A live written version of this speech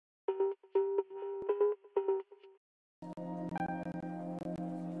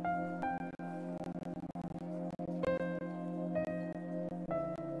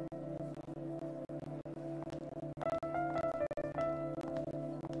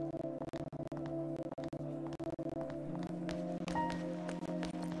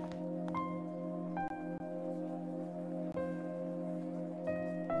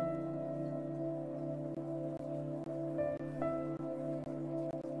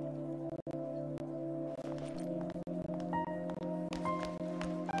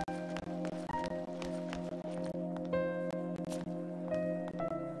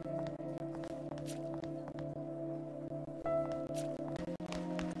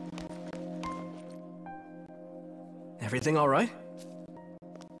Everything all right?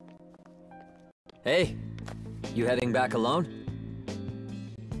 Hey, you heading back alone?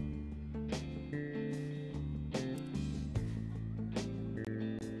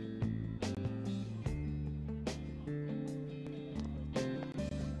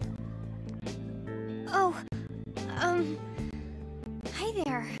 Oh, hi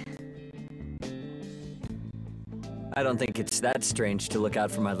there. I don't think it's that strange to look out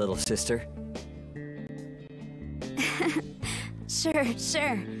for my little sister.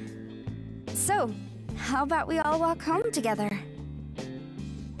 Sure. So, how about we all walk home together?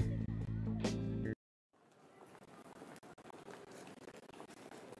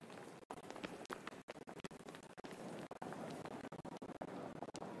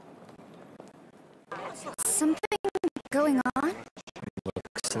 Something going on?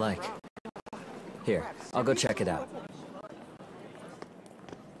 Looks like. Here, I'll go check it out.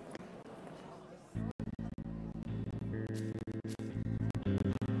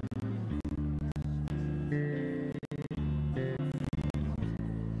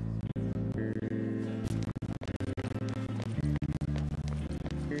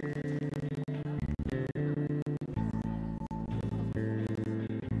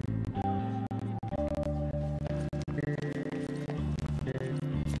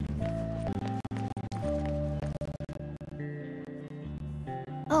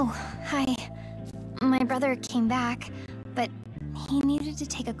 Oh, hi. My brother came back, but he needed to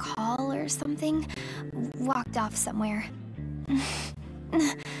take a call or something. Walked off somewhere.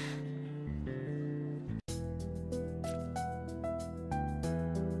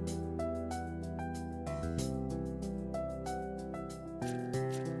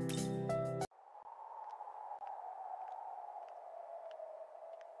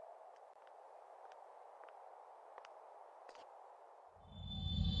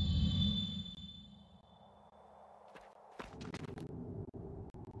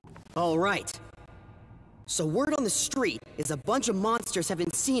 All right. So word on the street is a bunch of monsters have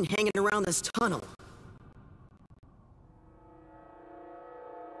been seen hanging around this tunnel.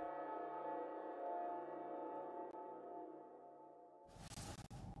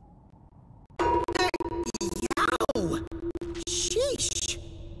 Yow! Sheesh!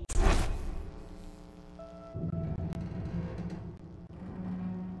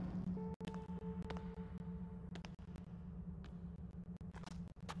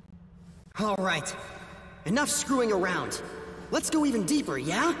 All right. Enough screwing around. Let's go even deeper,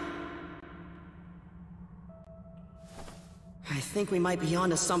 yeah? I think we might be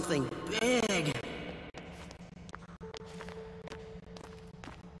onto something big.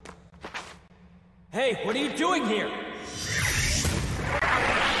 Hey, what are you doing here?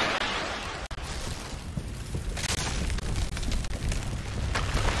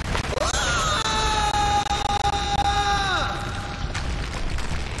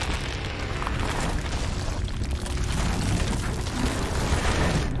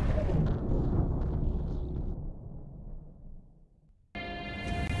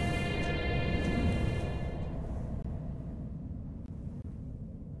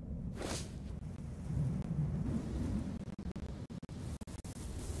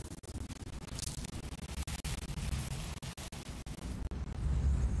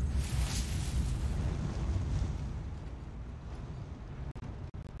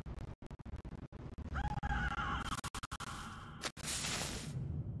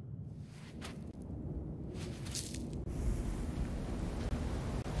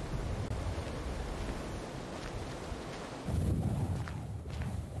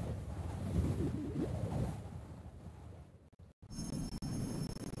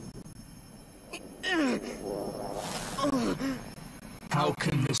 How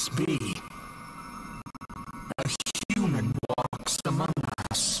can this be? A human walks among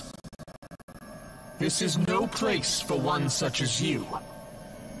us. This is no place for one such as you.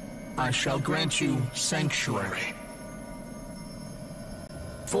 I shall grant you sanctuary.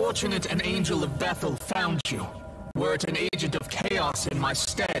 Fortunate an angel of Bethel found you. Were it an agent of chaos in my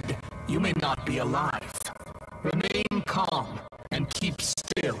stead, you may not be alive. Remain calm and keep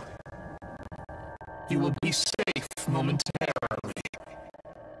still. You will be safe momentarily.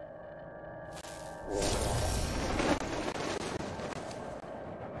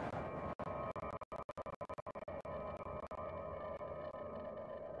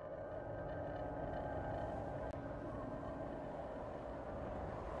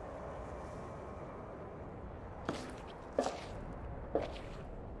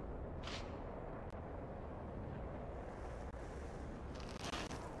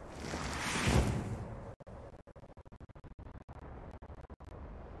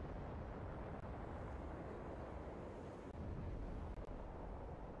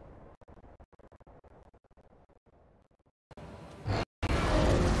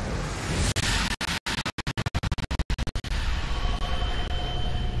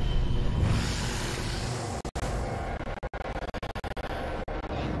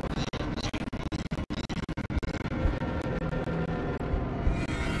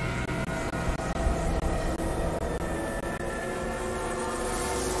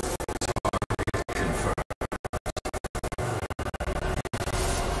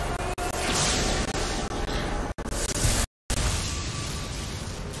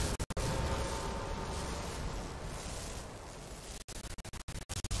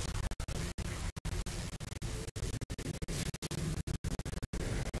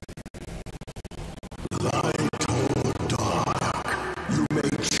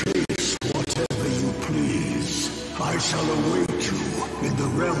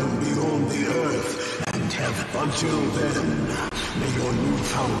 realm beyond the earth, and have until then, may your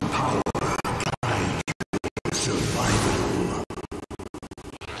newfound power guide your survival.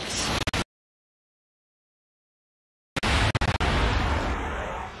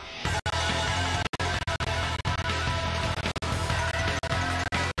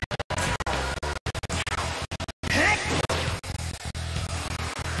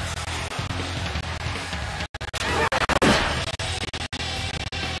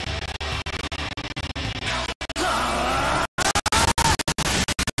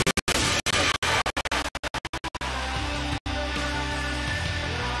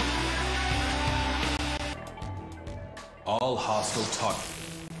 All hostile target.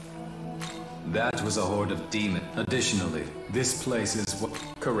 That was a horde of demons. Additionally, this place is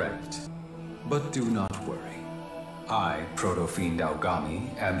correct. But do not worry. I, Proto-Fiend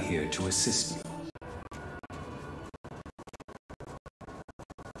Aogami, am here to assist you.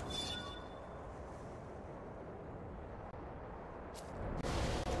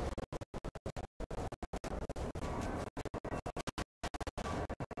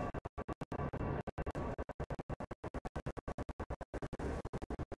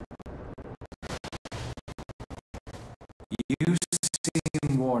 You